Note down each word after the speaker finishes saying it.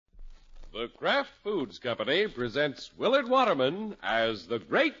The Kraft Foods Company presents Willard Waterman as the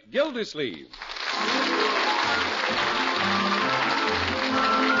Great Gildersleeve.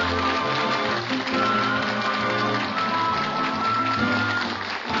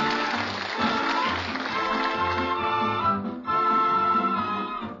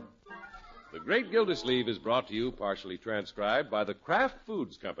 The Great Gildersleeve is brought to you, partially transcribed, by the Kraft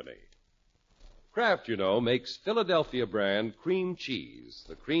Foods Company. Kraft, you know, makes Philadelphia brand cream cheese,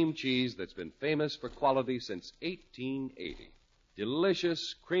 the cream cheese that's been famous for quality since 1880.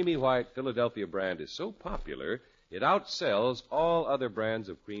 Delicious, creamy white Philadelphia brand is so popular, it outsells all other brands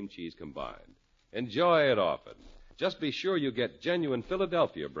of cream cheese combined. Enjoy it often. Just be sure you get genuine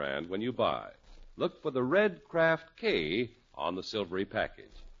Philadelphia brand when you buy. Look for the red Kraft K on the silvery package.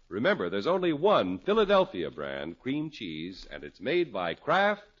 Remember, there's only one Philadelphia brand cream cheese, and it's made by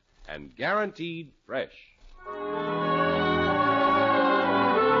Kraft and guaranteed fresh.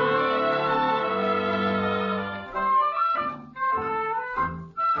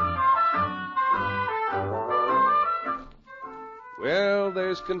 Well,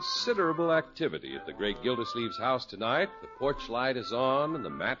 there's considerable activity at the Great Gildersleeve's house tonight. The porch light is on and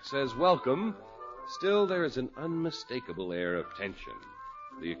the mat says welcome. Still, there is an unmistakable air of tension.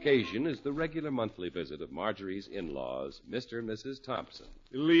 The occasion is the regular monthly visit of Marjorie's in-laws, Mr. and Mrs. Thompson.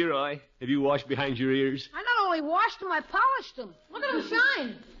 Leroy, have you washed behind your ears? I not only washed them, I polished them. Look at them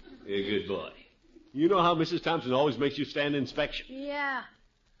shine. Yeah, good boy. You know how Mrs. Thompson always makes you stand inspection? Yeah.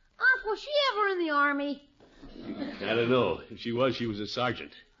 Unc, was she ever in the Army? I don't know. If she was a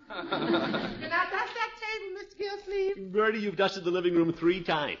sergeant. Can I dust that table, Mr. Gildersleeve? Bertie, you've dusted the living room 3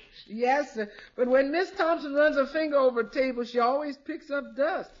 times. Yes, sir. But when Miss Thompson runs her finger over a table, she always picks up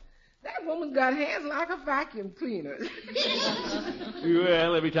dust. That woman's got hands like a vacuum cleaner.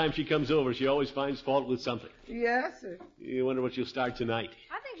 Well, every time she comes over, she always finds fault with something. Yes, sir. You wonder what she'll start tonight.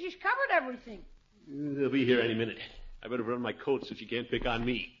 I think she's covered everything. They'll be here any minute. I better run my coat so she can't pick on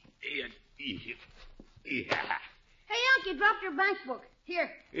me. Hey, Unc, you dropped your bank book. Here.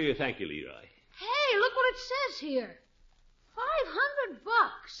 Thank you, Leroy. Hey, look what it says here. $500.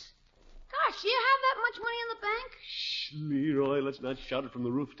 Gosh, do you have that much money in the bank? Shh, Leroy, let's not shout it from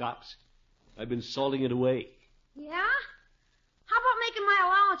the rooftops. I've been salting it away. Yeah? How about making my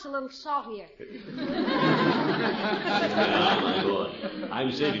allowance a little saltier? Now, my boy,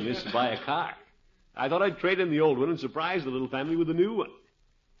 I'm saving this to buy a car. I thought I'd trade in the old one and surprise the little family with the new one.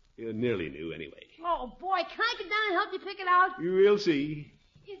 Nearly new, anyway. Oh, boy, can I get down and help you pick it out? You will see.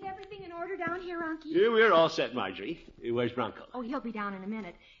 Is everything in order down here, Unky? Yeah, we're all set, Marjorie. Where's Bronco? Oh, he'll be down in a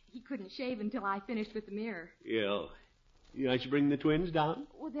minute. He couldn't shave until I finished with the mirror. Yeah. I should bring the twins down?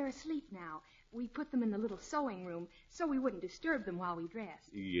 Well, they're asleep now. We put them in the little sewing room so we wouldn't disturb them while we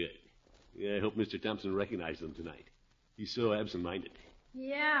dressed. Good. Yeah, I hope Mr. Thompson recognized them tonight. He's so absent-minded.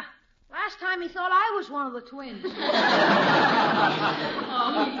 Yeah. Last time he thought I was one of the twins. Oh,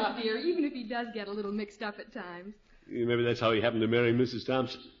 he's a dear, even if he does get a little mixed up at times. Maybe that's how he happened to marry Mrs.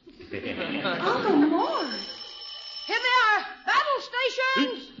 Thompson. Uncle Mort. Here they are. Battle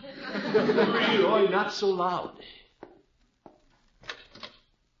stations. Leroy, not so loud.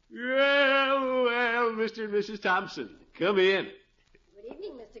 Well, Mr. and Mrs. Thompson, come in. Good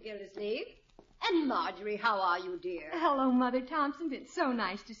evening, Mr. Gildersleeve. And Marjorie, how are you, dear? Hello, Mother Thompson. It's so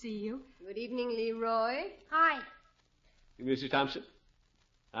nice to see you. Good evening, Leroy. Hi. Mrs. Thompson,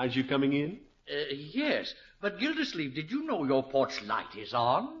 aren't you coming in? Yes, but Gildersleeve, did you know your porch light is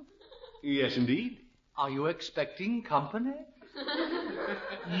on? Yes, indeed. Are you expecting company?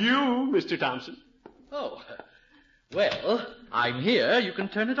 You, Mr. Thompson. Oh, well, I'm here. You can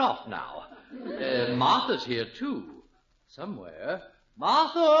turn it off now. Martha's here, too. Somewhere.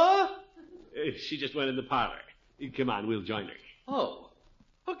 Martha! She just went in the parlor. Come on, we'll join her. Oh,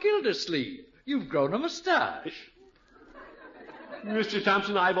 Gildersleeve, you've grown a mustache. Mr.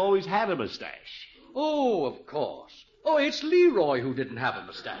 Thompson, I've always had a mustache. Oh, of course. Oh, it's Leroy who didn't have a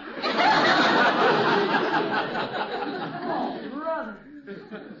mustache. Oh, brother.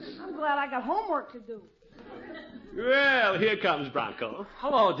 I'm glad I got homework to do. Well, here comes Bronco.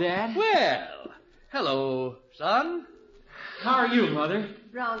 Hello, Dad. Well, hello, son. How are you, Mother?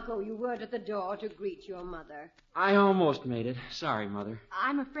 Bronco, you weren't at the door to greet your mother. I almost made it. Sorry, Mother.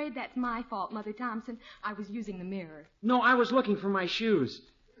 I'm afraid that's my fault, Mother Thompson. I was using the mirror. No, I was looking for my shoes.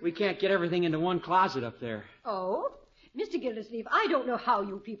 We can't get everything into one closet up there. Oh? Mr. Gildersleeve, I don't know how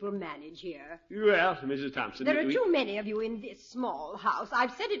you people manage here. Well, Mrs. Thompson... There are too many of you in this small house.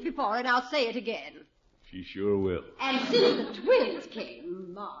 I've said it before, and I'll say it again. She sure will. And since the twins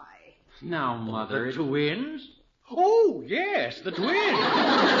came, my... Now, Mother... The twins? Oh, yes, the twins.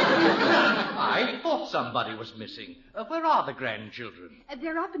 I thought somebody was missing. Where are the grandchildren?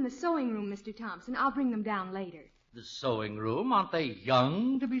 They're up in the sewing room, Mr. Thompson. I'll bring them down later. The sewing room? Aren't they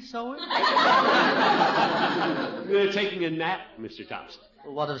young to be sewing? They're taking a nap, Mr. Thompson.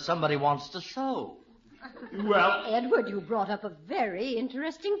 What if somebody wants to sew? Well, Edward, you brought up a very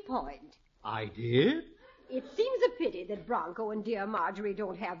interesting point. I did? It seems a pity that Bronco and dear Marjorie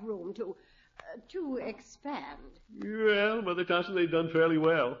don't have room to expand. well, Mother Thompson, they've done fairly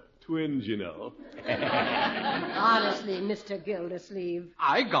well. Twins, you know. Honestly, Mr. Gildersleeve.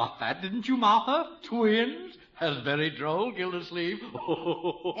 I got that, didn't you, Martha? Twins? That's very droll, Gildersleeve.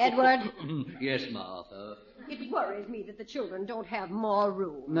 Edward? Yes, Martha. It worries me that the children don't have more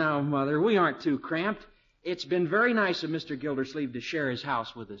room. No, Mother, we aren't too cramped. It's been very nice of Mr. Gildersleeve to share his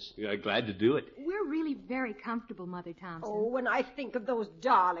house with us. Yeah, glad to do it. We're really very comfortable, Mother Thompson. Oh, when I think of those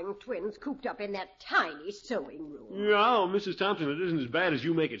darling twins cooped up in that tiny sewing room. No, Mrs. Thompson, it isn't as bad as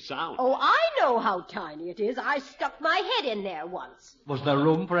you make it sound. Oh, I know how tiny it is. I stuck my head in there once. Was there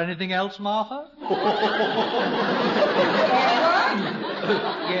room for anything else, Martha?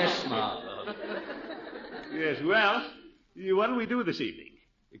 Yes, Martha. Yes, well, what'll we do this evening?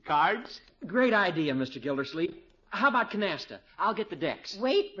 Cards? Great idea, Mr. Gildersleeve. How about canasta? I'll get the decks.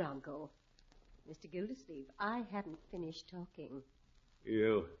 Wait, Bronco. Mr. Gildersleeve, I hadn't finished talking.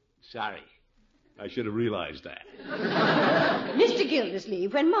 Sorry. I should have realized that. Mr.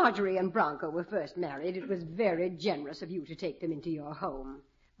 Gildersleeve, when Marjorie and Bronco were first married, it was very generous of you to take them into your home.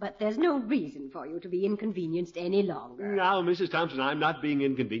 But there's no reason for you to be inconvenienced any longer. Now, Mrs. Thompson, I'm not being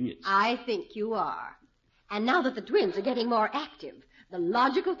inconvenienced. I think you are. And now that the twins are getting more active, the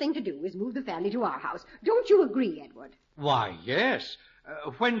logical thing to do is move the family to our house. Don't you agree, Edward? Why, yes.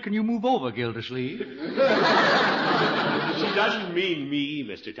 When can you move over, Gildersleeve? She doesn't mean me,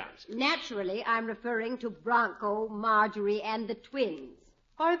 Mr. Thompson. Naturally, I'm referring to Bronco, Marjorie, and the twins.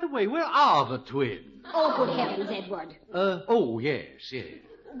 By the way, where are the twins? Oh, good heavens, Edward. Oh, yes.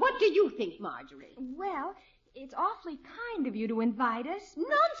 What do you think, Marjorie? Well, it's awfully kind of you to invite us.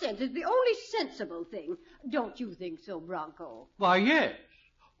 Nonsense. It's the only sensible thing. Don't you think so, Bronco? Why, yes.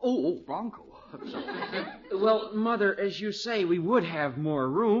 Oh, Bronco. Well, Mother, as you say, we would have more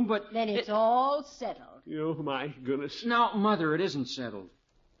room, but... Then it's all settled. Oh, my goodness. No, Mother, it isn't settled.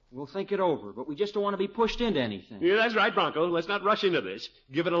 We'll think it over, but we just don't want to be pushed into anything. Yeah, that's right, Bronco. Let's not rush into this.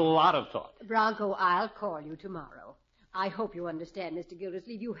 Give it a lot of thought. Bronco, I'll call you tomorrow. I hope you understand, Mr.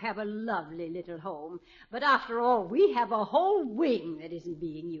 Gildersleeve. You have a lovely little home. But after all, we have a whole wing that isn't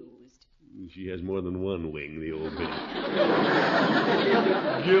being used. She has more than one wing, the old bitch.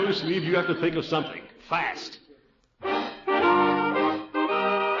 Gildersleeve, you have to think of something. Fast.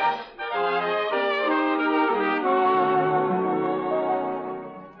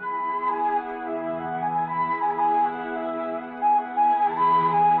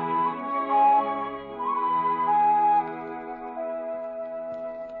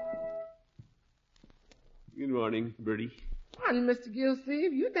 Good morning, Bertie. Morning, Mr.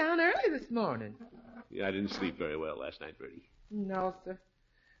 Gildersleeve. You down early this morning. Yeah, I didn't sleep very well last night, Bertie. No, sir.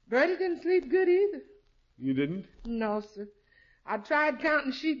 Bertie didn't sleep good either. You didn't? No, sir. I tried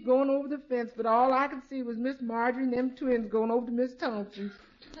counting sheep going over the fence, but all I could see was Miss Marjorie and them twins going over to Miss Thompson's.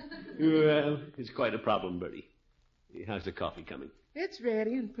 Well, it's quite a problem, Bertie. How's the coffee coming? It's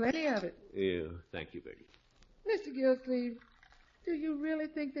ready and plenty of it. Yeah, thank you, Bertie. Mr. Gildersleeve, do you really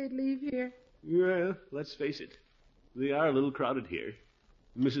think they'd leave here? Well, let's face it. They are a little crowded here.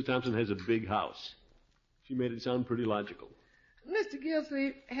 Mrs. Thompson has a big house. She made it sound pretty logical. Mr.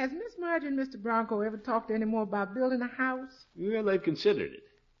 Gildersleeve, has Miss Marjorie and Mr. Bronco ever talked any more about building a house? Well, they've considered it.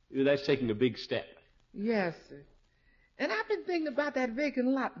 That's taking a big step. Yes, sir. And I've been thinking about that vacant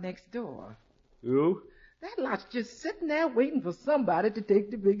lot next door. Oh? That lot's just sitting there waiting for somebody to take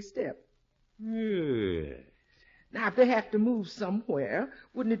the big step. Yeah. Now, if they have to move somewhere,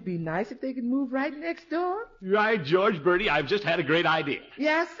 wouldn't it be nice if they could move right next door? Right, George, Bertie, I've just had a great idea.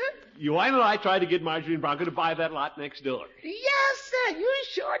 Yes, sir? Why don't I try to get Marjorie and Bronco to buy that lot next door? Yes, sir. You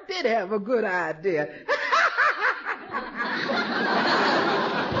sure did have a good idea.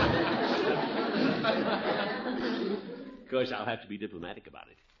 Of course, I'll have to be diplomatic about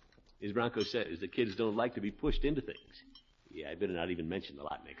it. As Bronco says, the kids don't like to be pushed into things. Yeah, I better not even mention the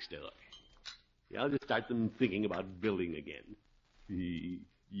lot next door. Yeah, I'll just start them thinking about building again.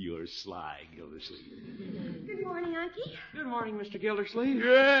 You're sly, Gildersleeve. Good morning, Unky. Good morning, Mr. Gildersleeve.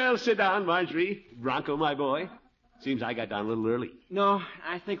 Well, sit down, Marjorie. Bronco, my boy. Seems I got down a little early. No,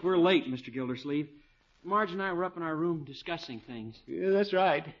 I think we're late, Mr. Gildersleeve. Marge and I were up in our room discussing things. Yeah, that's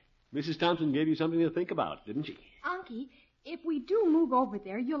right. Mrs. Thompson gave you something to think about, didn't she? Unky, If we do move over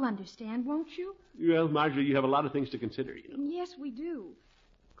there, you'll understand, won't you? Well, Marjorie, you have a lot of things to consider, you know. Yes, we do.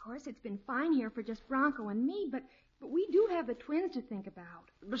 Of course, it's been fine here for just Bronco and me, but we do have the twins to think about.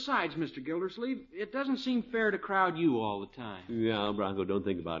 Besides, Mr. Gildersleeve, it doesn't seem fair to crowd you all the time. Yeah, Bronco, don't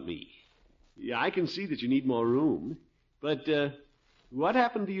think about me. Yeah, I can see that you need more room. But what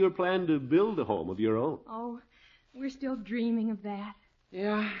happened to your plan to build a home of your own? Oh, we're still dreaming of that.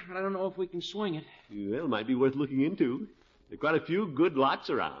 Yeah, but I don't know if we can swing it. Well, it might be worth looking into. There are quite a few good lots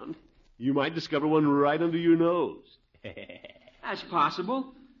around. You might discover one right under your nose. That's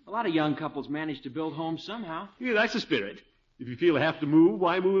possible. A lot of young couples manage to build homes somehow. Yeah, that's the spirit. If you feel you have to move,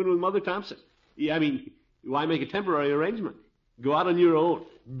 why move in with Mother Thompson? Yeah, I mean, why make a temporary arrangement? Go out on your own.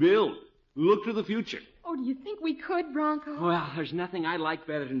 Build. Look to the future. Oh, do you think we could, Bronco? Well, there's nothing I'd like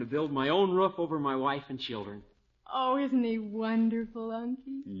better than to build my own roof over my wife and children. Oh, isn't he wonderful,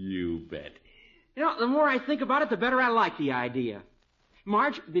 Unky? You bet. You know, the more I think about it, the better I like the idea.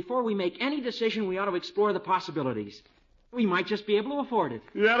 Marge, before we make any decision, we ought to explore the possibilities. We might just be able to afford it.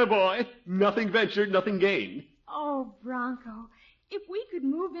 Yeah, boy. Nothing ventured, nothing gained. Oh, Bronco, if we could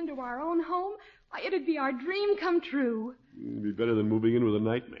move into our own home, why, it'd be our dream come true. It'd be better than moving in with a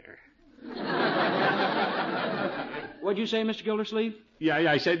nightmare. What'd you say, Mr. Gildersleeve? Yeah,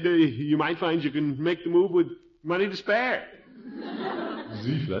 I said you might find you can make the move with money to spare.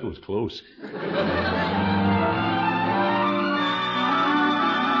 Zeef, that was close.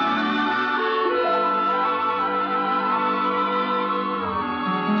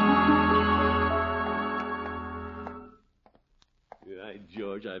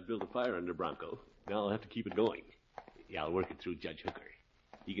 George, I've built a fire under Bronco. Now I'll have to keep it going. Yeah, I'll work it through Judge Hooker.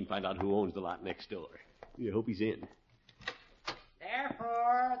 He can find out who owns the lot next door. I hope he's in.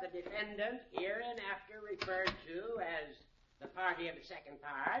 Therefore, the defendant, hereinafter referred to as the party of the second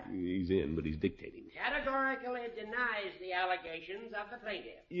part, He's in, but he's dictating. categorically denies the allegations of the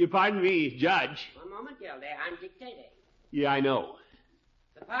plaintiff. You pardon me, Judge. One moment, Gildy. I'm dictating. Yeah, I know.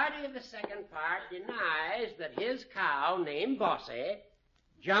 The party of the second part denies that his cow, named Bossy,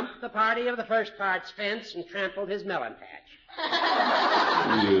 jumped the party of the first part's fence and trampled his melon patch.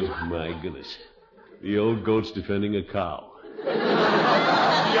 My goodness. The old goat's defending a cow.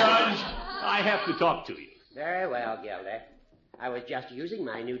 Judge, I have to talk to you. Very well, Gildy. I was just using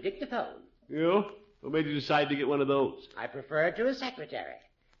my new dictaphone. You know? What made you decide to get one of those? I prefer it to a secretary.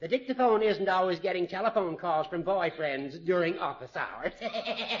 The dictaphone isn't always getting telephone calls from boyfriends during office hours.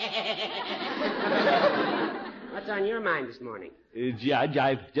 What's on your mind this morning? Judge,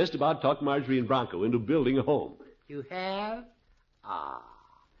 I've just about talked Marjorie and Bronco into building a home. You have? Ah.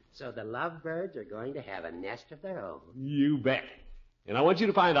 So the lovebirds are going to have a nest of their own. You bet. And I want you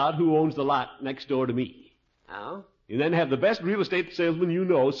to find out who owns the lot next door to me. Oh? And then have the best real estate salesman you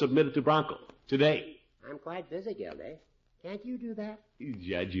know submit it to Bronco today. I'm quite busy, Gildy. Can't you do that?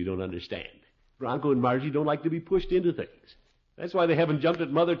 Judge, you don't understand. Bronco and Margie don't like to be pushed into things. That's why they haven't jumped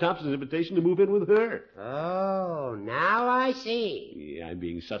at Mother Thompson's invitation to move in with her. Oh, now I see. Yeah, I'm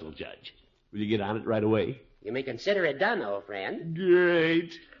being subtle, Judge. Will you get on it right away? You may consider it done, old friend.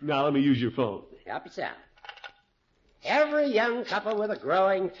 Great. Now let me use your phone. Help yourself. Every young couple with a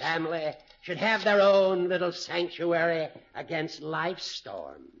growing family should have their own little sanctuary against life's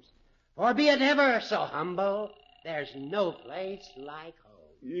storms. For be it ever so humble, there's no place like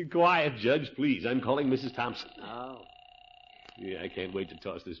home. Quiet, Judge, please. I'm calling Mrs. Thompson. Oh. Yeah, I can't wait to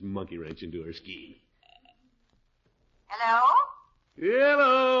toss this monkey wrench into her scheme. Hello?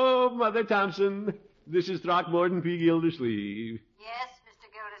 Hello, Mother Thompson. This is Throckmorton P. Gildersleeve. Yes, Mr.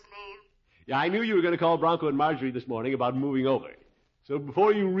 Gildersleeve. Yeah, I knew you were going to call Bronco and Marjorie this morning about moving over. So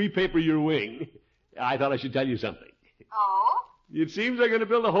before you repaper your wing, I thought I should tell you something. Oh? It seems they're going to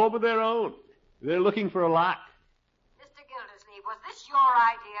build a home of their own. They're looking for a lot. Mr. Gildersleeve, was this your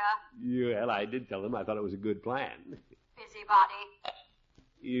idea? Well, I did tell them I thought it was a good plan. Busybody.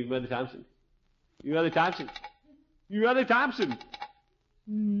 You, Mother Thompson? You, Mother Thompson? You, Mother Thompson?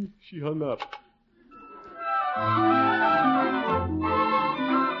 She hung up.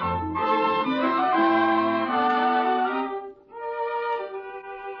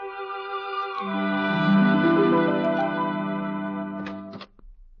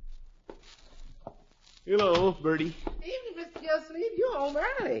 Hello, Bertie. Evening, Mr. Gildersleeve. You're home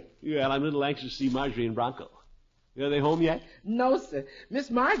early. Yeah, I'm a little anxious to see Marjorie and Bronco. Are they home yet? No, sir.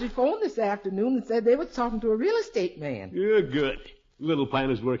 Miss Marjorie phoned this afternoon and said they were talking to a real estate man. Yeah, good. Little plan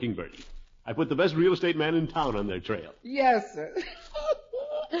is working, Bertie. I put the best real estate man in town on their trail. Yes, sir.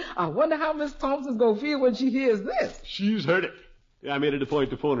 I wonder how Miss Thompson's going to feel when she hears this. She's heard it. I made it a point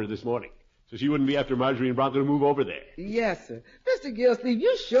to phone her this morning. so she wouldn't be after Marjorie and Bronco to move over there. Yes, sir. Mr. Gildersleeve,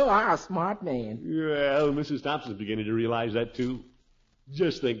 you sure are a smart man. Well, Mrs. Thompson's beginning to realize that, too.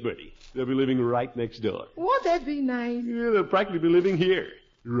 Just think, Bertie. They'll be living right next door. Won't that be nice? Yeah, they'll practically be living here,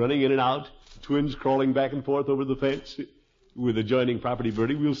 running in and out, twins crawling back and forth over the fence. With adjoining property,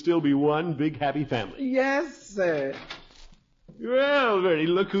 Bertie, we'll still be one big happy family. Yes, sir. Well, Bertie,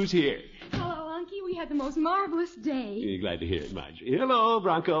 look who's here. Hello, Unky. We had the most marvelous day. You're glad to hear it, Marjorie. Hello,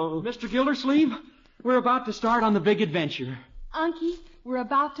 Bronco. Mr. Gildersleeve, we're about to start on the big adventure. Unky, we're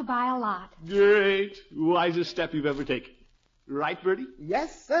about to buy a lot. Great. Wisest step you've ever taken. Right, Bertie?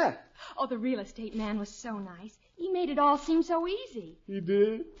 Yes, sir. Oh, the real estate man was so nice. He made it all seem so easy. He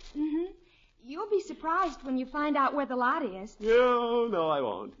did? Mm-hmm. You'll be surprised when you find out where the lot is. No, I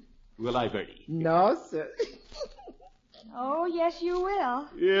won't. Will I, Bertie? No, sir. Oh, yes, you will.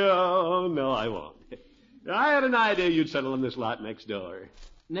 Yeah, no, I won't. I had an idea you'd settle on this lot next door.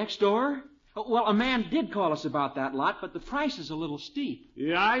 Next door? Oh, well, a man did call us about that lot, but the price is a little steep.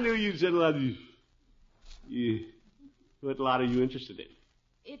 Yeah, I knew you'd settle on... What lot are you interested in?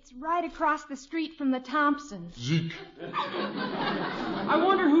 It's right across the street from the Thompsons. Zeke. I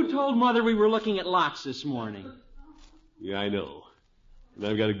wonder who told Mother we were looking at lots this morning. Yeah, I know. And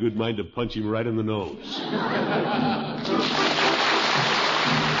I've got a good mind to punch him right in the nose.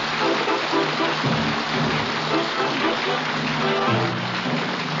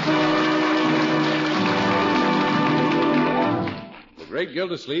 The great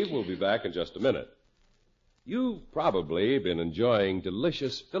Gildersleeve will be back in just a minute. You've probably been enjoying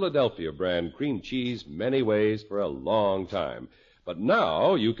delicious Philadelphia brand cream cheese many ways for a long time. But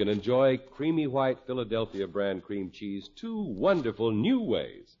now you can enjoy creamy white Philadelphia brand cream cheese 2 wonderful new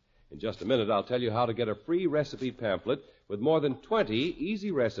ways. In just a minute, I'll tell you how to get a free recipe pamphlet with more than 20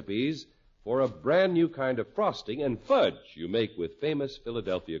 easy recipes for a brand new kind of frosting and fudge you make with famous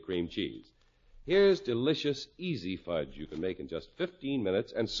Philadelphia cream cheese. Here's delicious, easy fudge you can make in just 15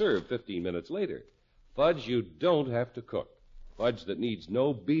 minutes and serve 15 minutes later. Fudge you don't have to cook. Fudge that needs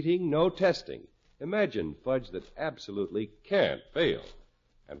no beating, no testing. Imagine fudge that absolutely can't fail.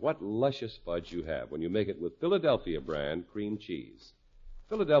 And what luscious fudge you have when you make it with Philadelphia brand cream cheese.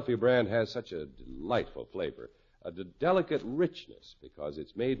 Philadelphia brand has such a delightful flavor, a delicate richness because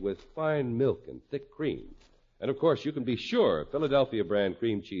it's made with fine milk and thick cream. And, of course, you can be sure Philadelphia brand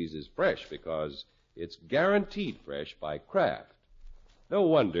cream cheese is fresh because it's guaranteed fresh by Kraft. No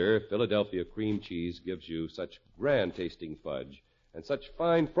wonder Philadelphia cream cheese gives you such grand-tasting fudge and such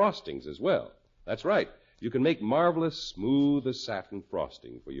fine frostings as well. That's right. You can make marvelous, smooth as satin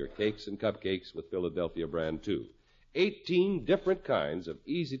frosting for your cakes and cupcakes with Philadelphia brand, too. 18 different kinds of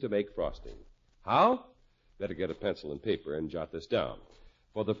easy-to-make frosting. How? Better get a pencil and paper and jot this down.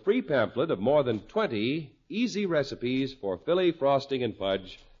 For the free pamphlet of more than 20 easy recipes for Philly frosting and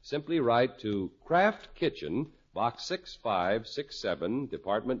fudge, simply write to Kraft Kitchen, Box 6567,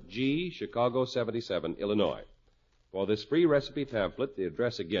 Department G, Chicago 77, Illinois. For this free recipe pamphlet, the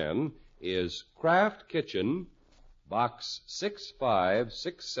address again is Kraft Kitchen, Box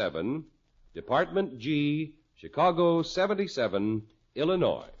 6567, Department G, Chicago 77,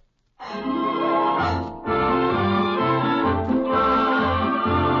 Illinois.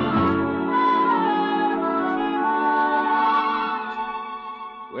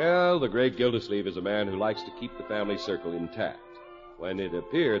 Well, the great Gildersleeve is a man who likes to keep the family circle intact. When it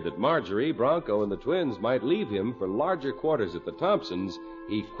appeared that Marjorie, Bronco, and the twins might leave him for larger quarters at the Thompsons,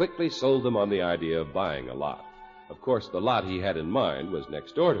 he quickly sold them on the idea of buying a lot. Of course, the lot he had in mind was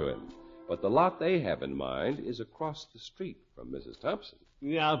next door to him. But the lot they have in mind is across the street from Mrs. Thompson.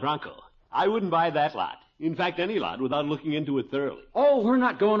 Yeah, Bronco, I wouldn't buy that lot. In fact, any lot without looking into it thoroughly. Oh, we're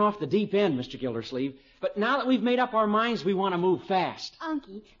not going off the deep end, Mr. Gildersleeve. But now that we've made up our minds, we want to move fast.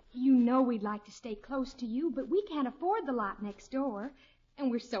 Unky, you know we'd like to stay close to you, but we can't afford the lot next door.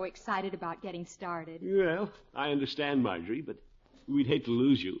 And we're so excited about getting started. Well, I understand, Marjorie, but we'd hate to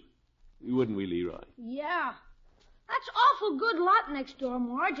lose you. Wouldn't we, Leroy? Yeah. That's awful good lot next door,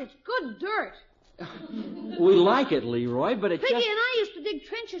 Marge. It's good dirt. We like it, Leroy, but it Piggy just... and I used to dig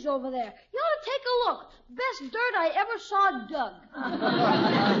trenches over there. You ought to take a look. Best dirt I ever saw dug.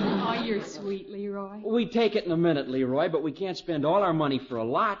 Oh, you're sweet, Leroy. We'd take it in a minute, Leroy, but we can't spend all our money for a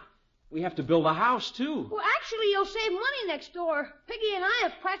lot. We have to build a house, too. Well, actually, you'll save money next door. Piggy and I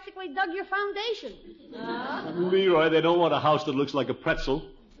have practically dug your foundation. Leroy, they don't want a house that looks like a pretzel.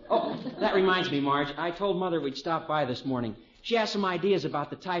 Oh, that reminds me, Marge. I told Mother we'd stop by this morning. She has some ideas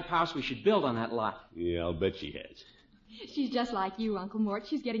about the type house we should build on that lot. Yeah, I'll bet she has. She's just like you, Uncle Mort.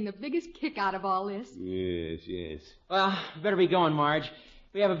 She's getting the biggest kick out of all this. Yes. Well, better be going, Marge.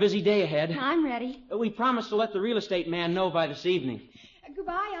 We have a busy day ahead. I'm ready. We promised to let the real estate man know by this evening.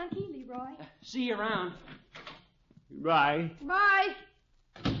 Goodbye, Unky, Leroy. See you around. Bye. Bye.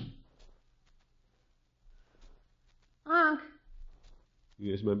 Unc,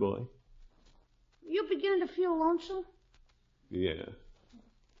 Yes, my boy? you beginning to feel lonesome? Yeah.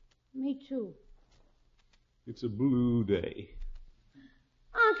 Me too. It's a blue day.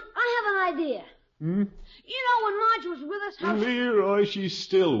 Unc, I have an idea. You know when Marge was with us, how Leroy, she's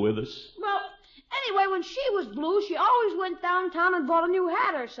still with us. Well, anyway, when she was blue, she always went downtown and bought a new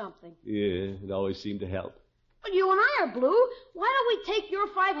hat or something. Yeah, it always seemed to help. But you and I are blue. Why don't we take your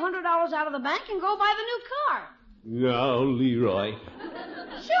 $500 out of the bank and go buy the new car? No, Leroy.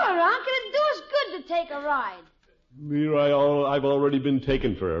 Sure, Unc, it'd do us good to take a ride. Leroy, I've already been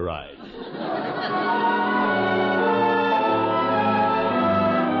taken for a ride.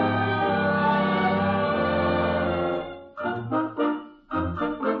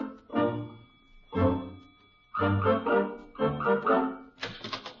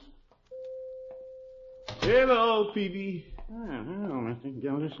 Hello, Peavy. Oh, hello, Mr.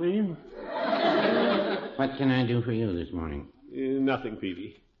 Gildersleeve. What can I do for you this morning? Nothing,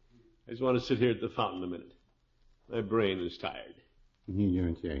 Peavy. I just want to sit here at the fountain a minute. My brain is tired. You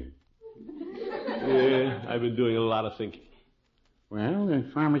don't say. Yeah, I've been doing a lot of thinking. Well, the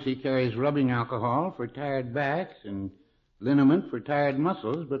pharmacy carries rubbing alcohol for tired backs and liniment for tired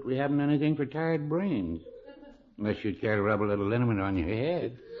muscles, but we haven't anything for tired brains. Unless you'd care to rub a little liniment on your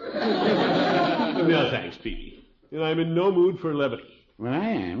head. No, thanks, Peavy. I'm in no mood for levity. Well, I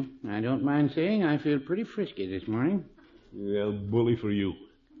am. I don't mind saying I feel pretty frisky this morning. Well, bully for you.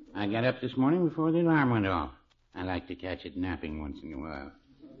 I got up this morning before the alarm went off. I like to catch it napping once in a while.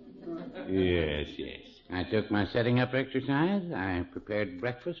 Yes. I took my setting-up exercise. I prepared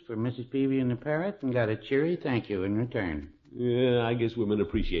breakfast for Mrs. Peavy and the parrot and got a cheery thank you in return. Yeah, I guess women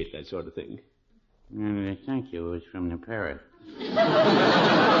appreciate that sort of thing. And the thank you was from the parrot.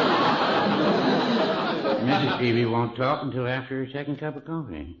 Mrs. Peavy won't talk until after her second cup of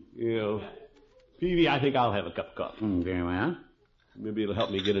coffee. Peavy, I think I'll have a cup of coffee. Very well. Maybe it'll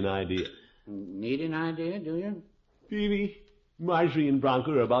help me get an idea. Need an idea, do you? Peavy, Marjorie and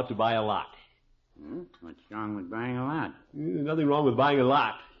Bronco are about to buy a lot. What's wrong with buying a lot? Nothing wrong with buying a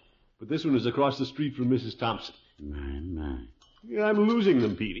lot. But this one is across the street from Mrs. Thompson. My. Yeah, I'm losing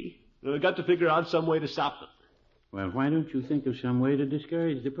them, Peavy. And I've got to figure out some way to stop them. Well, why don't you think of some way to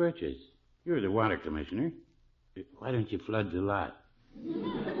discourage the purchase? You're the water commissioner. Why don't you flood the lot?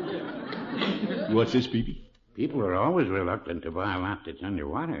 What's this, Peavy? People are always reluctant to buy a lot that's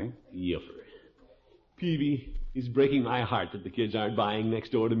underwater. Yuffer. Peavy, it's breaking my heart that the kids aren't buying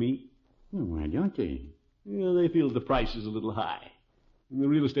next door to me. Why don't they? They feel the price is a little high. And the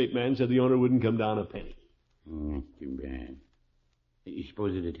real estate man said the owner wouldn't come down a penny. That's too bad. You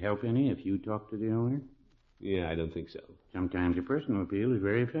suppose it'd help any if you talked to the owner? Yeah, I don't think so. Sometimes a personal appeal is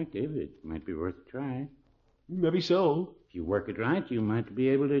very effective. It might be worth a try. Maybe so. If you work it right, you might be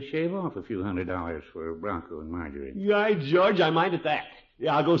able to shave off a few $100s for Bronco and Marjorie. Yeah, George, I mind at that.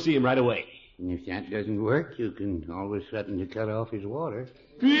 Yeah, I'll go see him right away. And if that doesn't work, you can always threaten to cut off his water.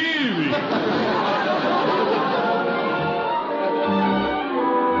 Peavy!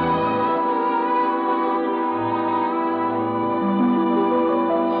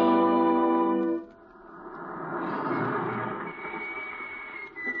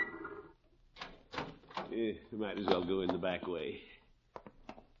 Might as well go in the back way.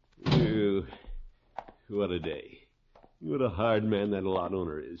 What a day. What a hard man that lot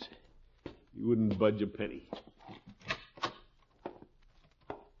owner is. He wouldn't budge a penny.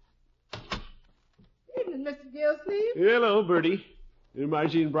 Evening, Mr. Gildersleeve. Hello, Bertie. Are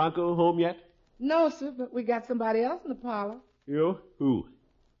Margie and Bronco home yet? No, sir, but we got somebody else in the parlor. You? Who?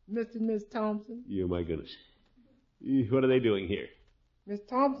 Mr. and Miss Thompson. You, my goodness. What are they doing here? Miss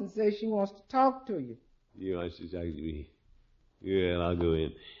Thompson says she wants to talk to you. I says, I'll go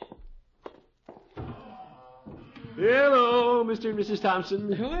in. Hello, Mr. and Mrs. Thompson.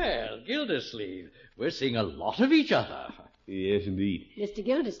 Well, Gildersleeve, we're seeing a lot of each other. Yes, indeed. Mr.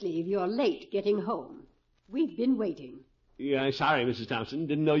 Gildersleeve, you're late getting home. We've been waiting. Yeah, I'm sorry, Mrs. Thompson.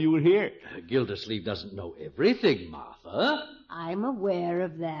 Didn't know you were here. Gildersleeve doesn't know everything, Martha. I'm aware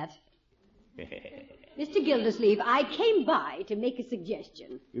of that. Mr. Gildersleeve, I came by to make a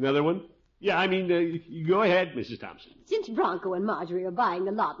suggestion. Another one? Yeah, go ahead, Mrs. Thompson. Since Bronco and Marjorie are buying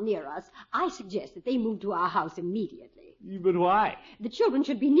a lot near us, I suggest that they move to our house immediately. But why? The children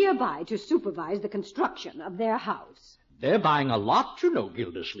should be nearby to supervise the construction of their house. They're buying a lot, you know,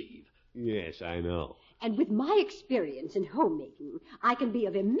 Gildersleeve. Yes, I know. And with my experience in homemaking, I can be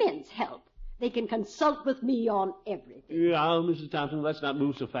of immense help. They can consult with me on everything. Yeah, Mrs. Thompson, let's not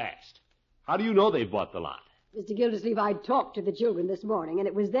move so fast. How do you know they've bought the lot? Mr. Gildersleeve, I talked to the children this morning, and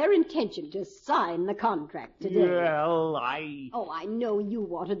it was their intention to sign the contract today. Well, Oh, I know you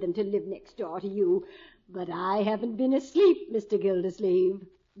wanted them to live next door to you, but I haven't been asleep, Mr. Gildersleeve.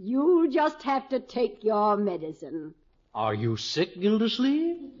 You'll just have to take your medicine. Are you sick,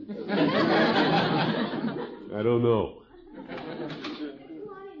 Gildersleeve? I don't know.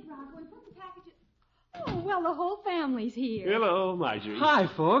 Oh, well, the whole family's here. Hello, Marjorie. Hi,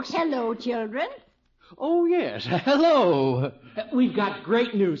 folks. Hello, children. Oh, yes. Hello. We've got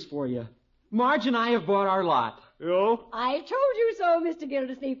great news for you. Marge and I have bought our lot. Oh? I told you so, Mr.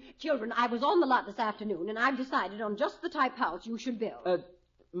 Gildersleeve. Children, I was on the lot this afternoon, and I've decided on just the type house you should build.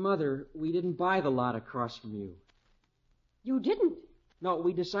 Mother, we didn't buy the lot across from you. You didn't? No,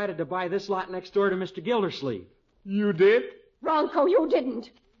 we decided to buy this lot next door to Mr. Gildersleeve. You did? Bronco, you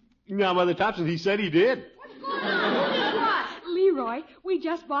didn't. Now, Mother Thompson, he said he did. Leroy, we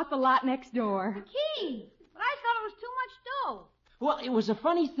just bought the lot next door. King, but I thought it was too much dough. Well, it was a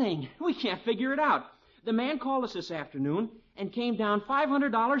funny thing. We can't figure it out. The man called us this afternoon and came down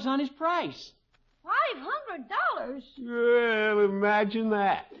 $500 on his price. $500? Well, imagine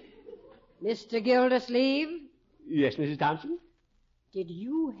that. Mr. Gildersleeve, Yes, Mrs. Thompson? did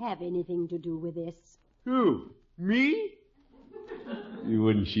you have anything to do with this? Who? Me?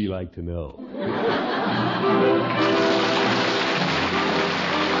 Wouldn't she like to know?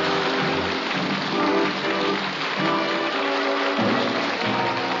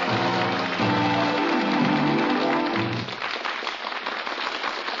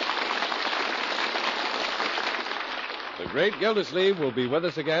 The great Gildersleeve will be with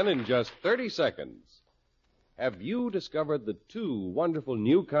us again in just 30 seconds. Have you discovered the two wonderful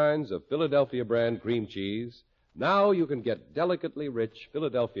new kinds of Philadelphia brand cream cheese? Now you can get delicately rich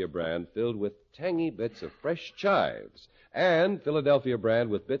Philadelphia brand filled with tangy bits of fresh chives and Philadelphia brand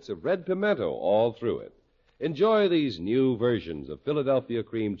with bits of red pimento all through it. Enjoy these new versions of Philadelphia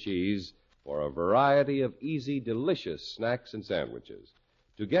cream cheese for a variety of easy, delicious snacks and sandwiches.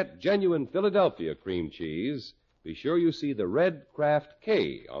 To get genuine Philadelphia cream cheese, be sure you see the red Kraft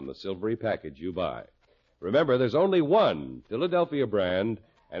K on the silvery package you buy. Remember, there's only one Philadelphia brand,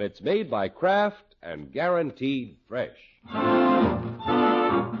 and it's made by Kraft and guaranteed fresh.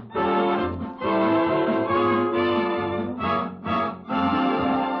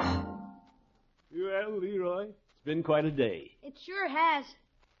 Well, Leroy, it's been quite a day. It sure has.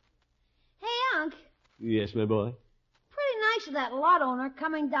 Hey, Unc, Yes, my boy? pretty nice of that lot owner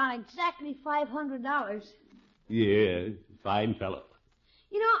coming down exactly $500. Yeah, fine fellow.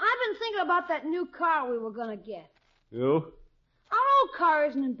 You know, I've been thinking about that new car we were going to get. Oh? Our old car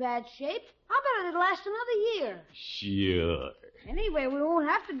isn't in bad shape. I bet it'd last another year. Sure. Anyway, we won't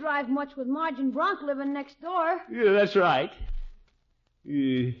have to drive much with Marge and Bronco living next door. Yeah, that's right.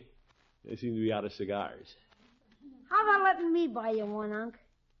 I seem to be out of cigars. How about letting me buy you one, Unc?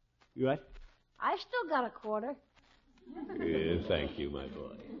 You what? I still got a quarter. Yeah, thank you, my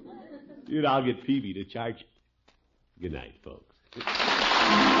boy. You know, I'll get Peavy to charge you. Good night, folks.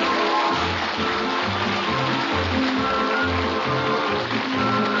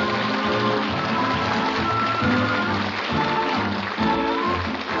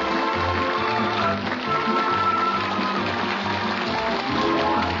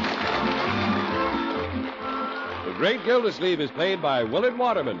 The Great Gildersleeve is played by Willard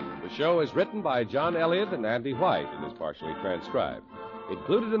Waterman. The show is written by John Elliott and Andy White and is partially transcribed.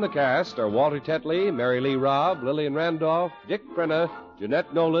 Included in the cast are Walter Tetley, Mary Lee Robb, Lillian Randolph, Dick Crenna,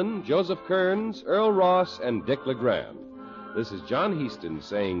 Jeanette Nolan, Joseph Kearns, Earl Ross, and Dick LeGrand. This is John Heaston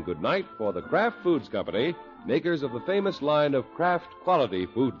saying goodnight for the Kraft Foods Company, makers of the famous line of Kraft quality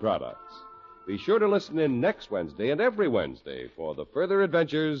food products. Be sure to listen in next Wednesday and every Wednesday for the further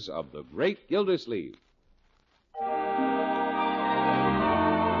adventures of the Great Gildersleeve.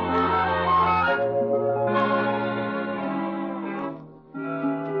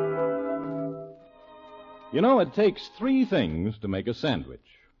 You know, it takes three things to make a sandwich.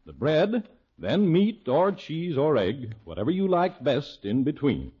 The bread, then meat or cheese or egg, whatever you like best in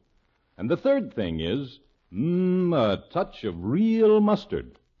between. And the third thing is, a touch of real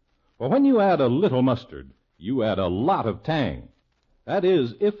mustard. For when you add a little mustard, you add a lot of tang. That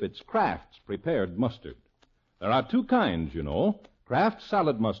is, if it's Kraft's prepared mustard. There are two kinds, you know. Kraft's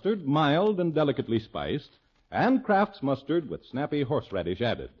salad mustard, mild and delicately spiced, and Kraft's mustard with snappy horseradish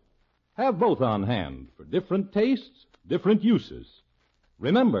added. Have both on hand for different tastes, different uses.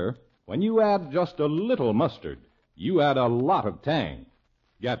 Remember, when you add just a little mustard, you add a lot of tang.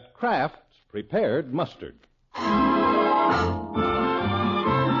 Get Kraft's prepared mustard.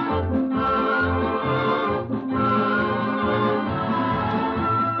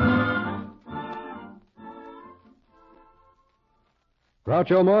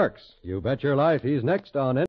 Groucho Marx. You bet your life he's next on